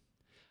moment,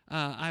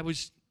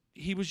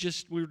 we were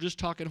just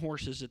talking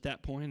horses at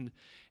that point,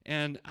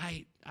 and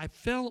I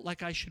felt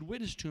like I should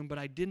witness to him, but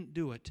I didn't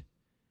do it.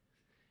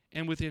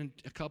 And within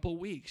a couple of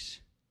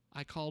weeks,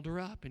 I called her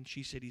up, and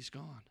she said, he's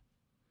gone.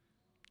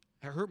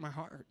 It hurt my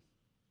heart.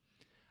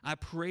 I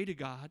pray to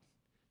God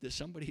that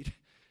somebody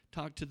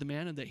talked to the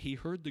man and that he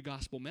heard the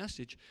gospel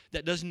message.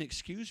 That doesn't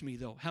excuse me,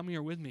 though. How many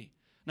are with me?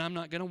 Now, I'm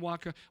not going to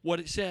walk. What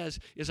it says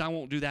is I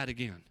won't do that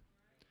again.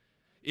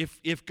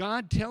 If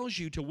God tells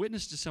you to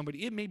witness to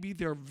somebody, it may be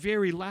their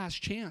very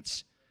last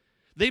chance.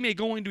 They may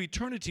go into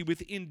eternity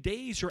within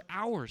days or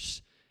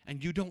hours,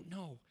 and you don't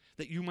know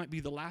that you might be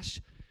the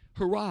last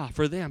hurrah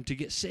for them to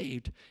get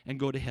saved and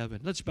go to heaven.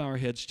 Let's bow our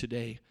heads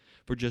today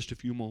for just a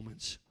few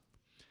moments.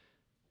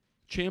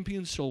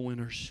 Champion soul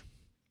winners,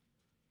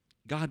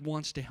 God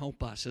wants to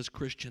help us as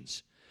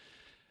Christians.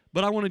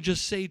 But I want to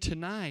just say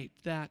tonight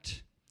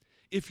that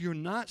if you're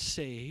not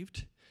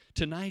saved,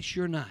 tonight's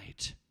your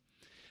night.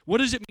 What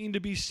does it mean to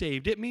be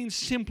saved? It means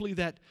simply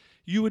that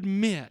you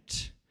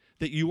admit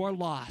that you are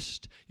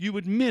lost. You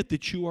admit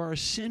that you are a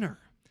sinner.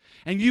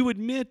 And you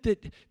admit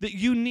that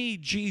you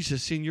need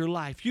Jesus in your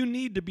life. You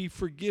need to be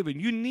forgiven.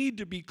 You need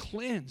to be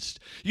cleansed.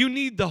 You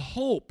need the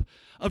hope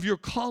of your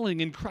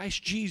calling in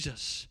Christ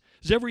Jesus.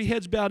 As every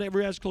head's bowed,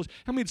 every eye's closed,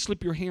 how many would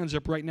slip your hands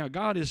up right now?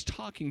 God is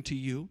talking to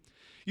you.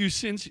 You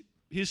sense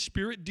His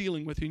Spirit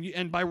dealing with you.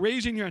 And by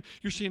raising your hand,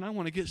 you're saying, I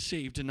want to get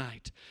saved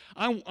tonight.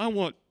 I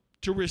want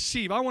to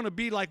receive. I want to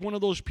be like one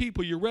of those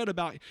people you read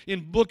about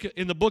in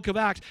the book of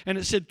Acts, and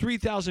it said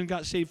 3,000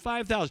 got saved,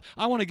 5,000.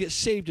 I want to get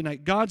saved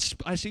tonight.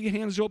 I see your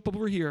hands up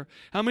over here.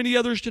 How many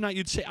others tonight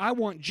you'd say, I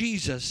want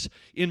Jesus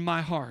in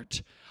my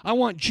heart. I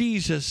want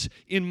Jesus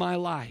in my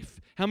life.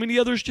 How many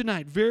others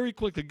tonight? Very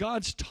quickly,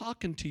 God's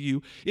talking to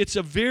you. It's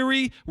a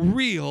very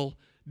real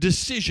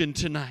decision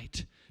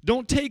tonight.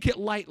 Don't take it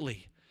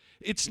lightly.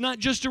 It's not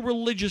just a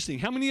religious thing.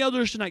 How many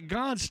others tonight?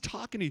 God's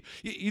talking to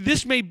you.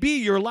 This may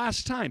be your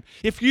last time.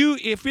 If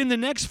in the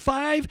next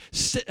 5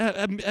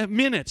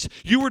 minutes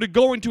you were to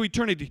go into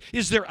eternity,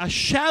 is there a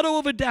shadow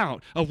of a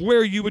doubt of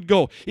where you would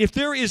go? If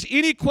there is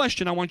any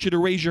question, I want you to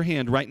raise your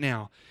hand right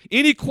now.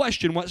 Any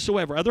question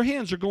whatsoever. Other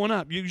hands are going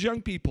up. You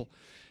young people.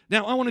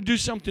 Now, I want to do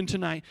something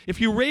tonight.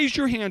 If you raise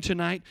your hand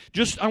tonight,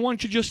 I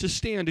want you just to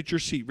stand at your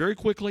seat very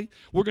quickly.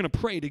 We're going to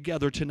pray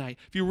together tonight.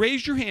 If you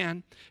raise your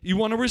hand, you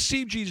want to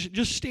receive Jesus,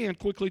 just stand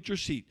quickly at your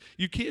seat.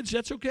 You kids,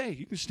 that's okay.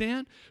 You can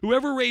stand.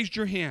 Whoever raised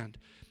your hand,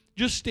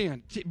 just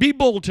stand. Be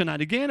bold tonight.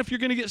 Again, if you're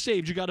going to get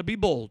saved, you got to be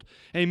bold.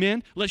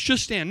 Amen? Let's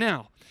just stand.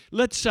 Now,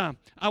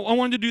 I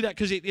wanted to do that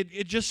because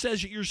it just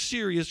says that you're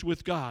serious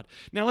with God.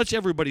 Now, let's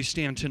everybody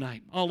stand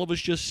tonight. All of us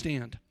just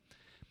stand.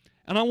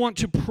 And I want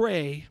to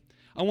pray.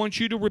 I want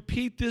you to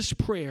repeat this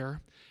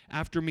prayer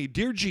after me.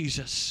 Dear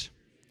Jesus,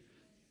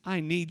 I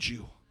need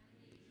you.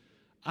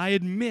 I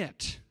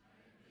admit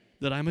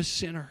that I'm a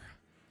sinner.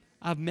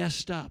 I've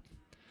messed up.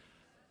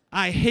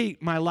 I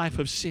hate my life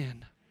of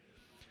sin.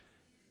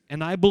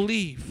 And I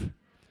believe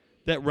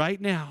that right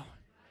now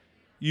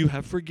you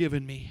have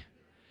forgiven me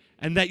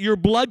and that your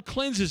blood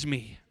cleanses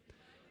me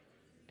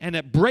and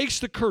it breaks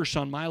the curse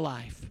on my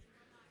life.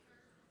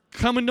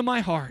 Come into my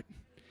heart.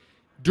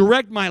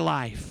 Direct my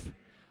life.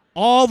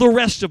 All the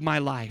rest of my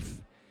life.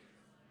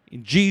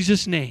 In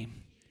Jesus' name,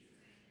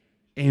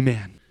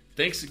 amen.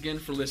 Thanks again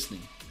for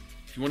listening.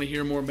 If you want to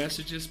hear more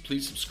messages,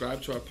 please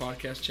subscribe to our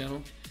podcast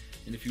channel.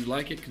 And if you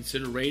like it,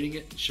 consider rating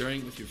it and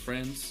sharing it with your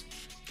friends.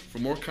 For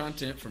more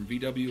content from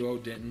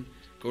VWO Denton,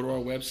 go to our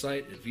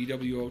website at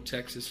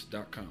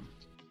vwotexas.com.